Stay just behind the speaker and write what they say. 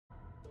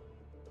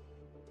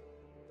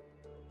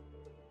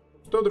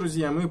что,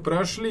 друзья, мы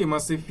прошли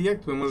Mass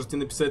Effect. Вы можете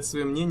написать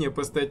свое мнение,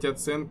 поставить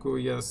оценку.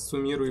 Я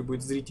суммирую, и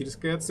будет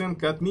зрительская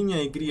оценка. От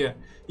меня игре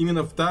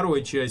именно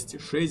второй части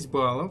 6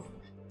 баллов.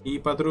 И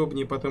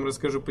подробнее потом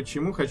расскажу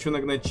почему. Хочу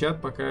нагнать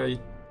чат, пока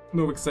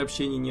новых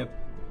сообщений нет.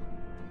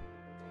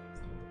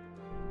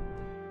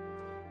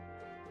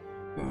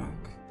 Так.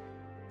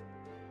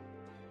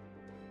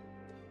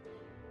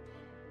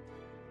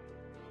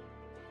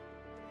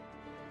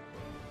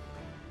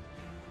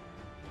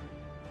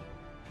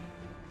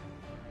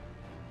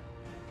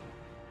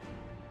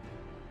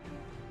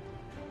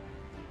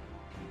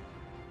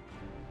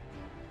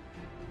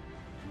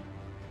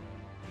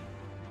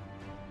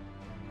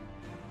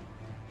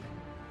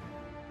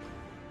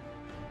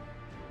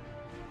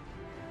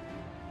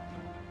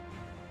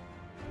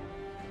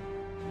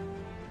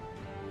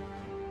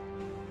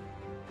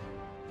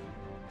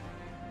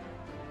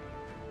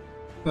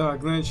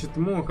 Так, значит,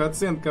 мог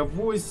оценка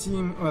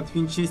 8, от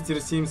Винчестера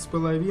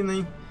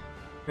 7,5.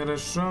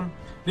 Хорошо.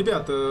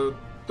 Ребята,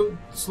 тут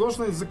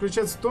сложность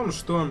заключается в том,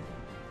 что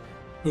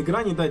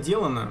игра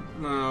недоделана.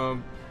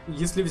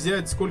 Если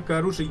взять, сколько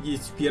оружия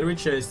есть в первой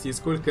части и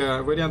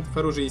сколько вариантов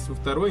оружия есть во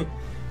второй,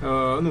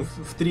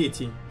 в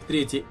третьей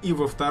и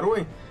во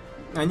второй,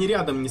 они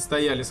рядом не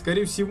стояли.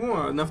 Скорее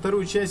всего, на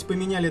вторую часть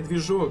поменяли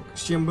движок,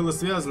 с чем было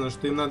связано,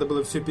 что им надо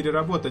было все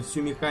переработать,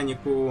 всю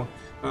механику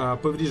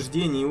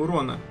повреждений и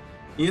урона.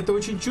 И это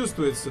очень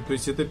чувствуется, то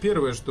есть это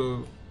первое,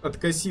 что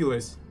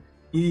откосилось.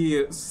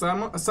 И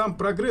сам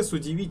прогресс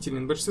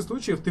удивителен. В большинстве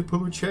случаев ты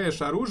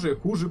получаешь оружие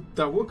хуже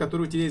того,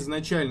 которое у тебя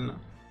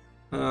изначально.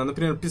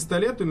 Например,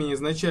 пистолет у меня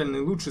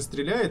изначально лучше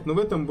стреляет, но в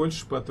этом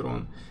больше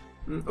патрон.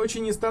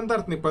 Очень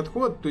нестандартный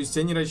подход, то есть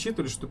они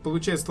рассчитывали, что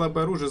получая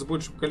слабое оружие с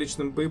большим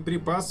количеством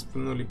боеприпасов,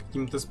 или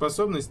какими-то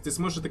способностями, ты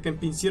сможешь это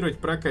компенсировать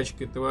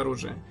прокачкой этого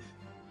оружия.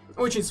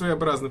 Очень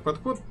своеобразный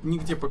подход,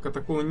 нигде пока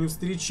такого не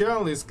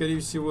встречал, и, скорее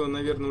всего,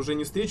 наверное, уже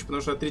не встречу,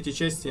 потому что от третьей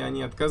части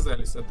они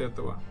отказались от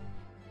этого.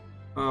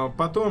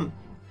 Потом,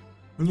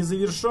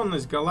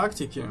 незавершенность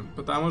галактики,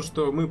 потому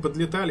что мы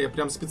подлетали, я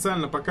прям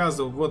специально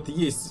показывал, вот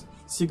есть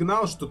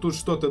сигнал, что тут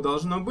что-то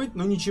должно быть,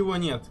 но ничего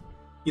нет.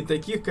 И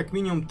таких как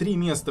минимум 3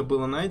 места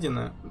было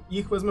найдено,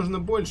 их, возможно,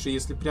 больше,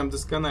 если прям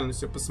досконально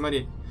все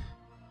посмотреть.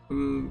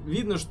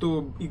 Видно,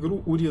 что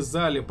игру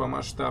урезали по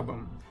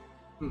масштабам.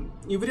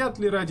 И вряд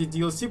ли ради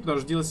DLC, потому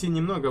что DLC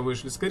немного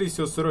вышли. Скорее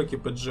всего, сроки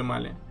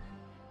поджимали.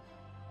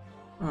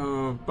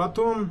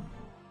 Потом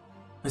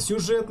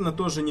сюжетно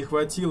тоже не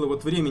хватило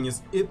вот времени.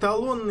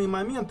 Эталонный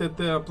момент —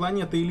 это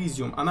планета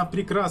Элизиум. Она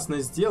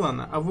прекрасно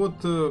сделана. А вот,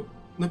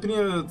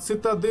 например,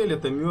 Цитадель —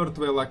 это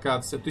мертвая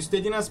локация. То есть ты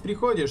один раз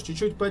приходишь,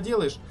 чуть-чуть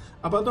поделаешь,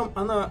 а потом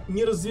она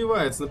не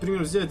развивается.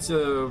 Например, взять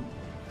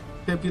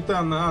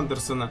капитана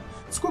Андерсона.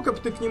 Сколько бы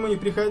ты к нему ни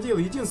приходил,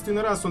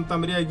 единственный раз он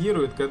там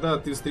реагирует, когда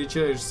ты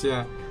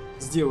встречаешься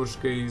с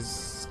девушкой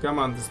из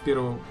команды с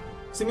первого.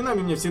 С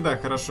именами мне всегда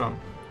хорошо.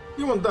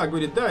 И он, да,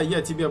 говорит, да,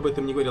 я тебе об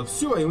этом не говорил.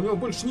 Все, и у него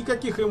больше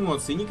никаких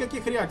эмоций,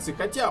 никаких реакций.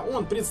 Хотя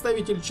он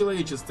представитель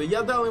человечества.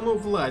 Я дал ему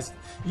власть,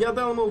 я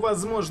дал ему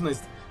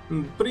возможность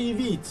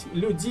проявить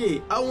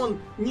людей, а он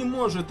не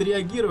может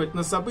реагировать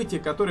на события,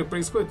 которые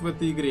происходят в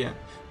этой игре.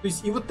 То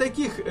есть и вот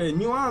таких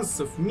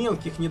нюансов,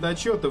 мелких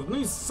недочетов,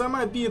 ну и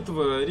сама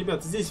битва,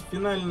 ребят, здесь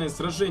финальное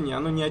сражение,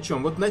 оно ни о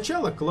чем. Вот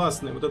начало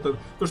классное, вот это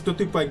то, что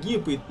ты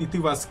погиб и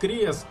ты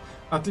воскрес,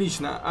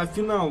 отлично, а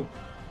финал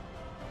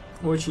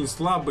очень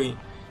слабый,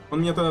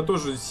 он меня тогда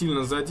тоже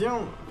сильно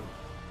задел.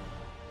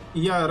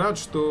 Я рад,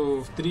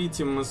 что в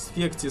третьем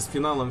аспекте с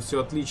финалом все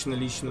отлично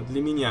лично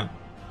для меня.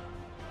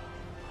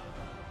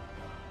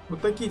 Вот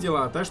такие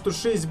дела. Так что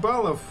 6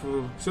 баллов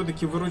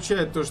все-таки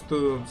выручает то,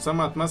 что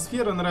сама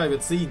атмосфера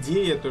нравится,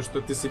 идея, то, что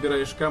ты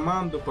собираешь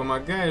команду,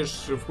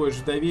 помогаешь, входишь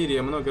в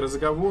доверие, много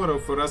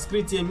разговоров,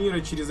 раскрытие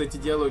мира через эти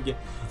диалоги.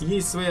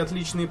 Есть свои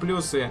отличные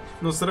плюсы,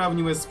 но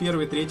сравнивая с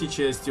первой, третьей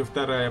частью,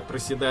 вторая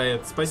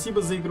проседает.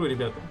 Спасибо за игру,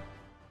 ребята.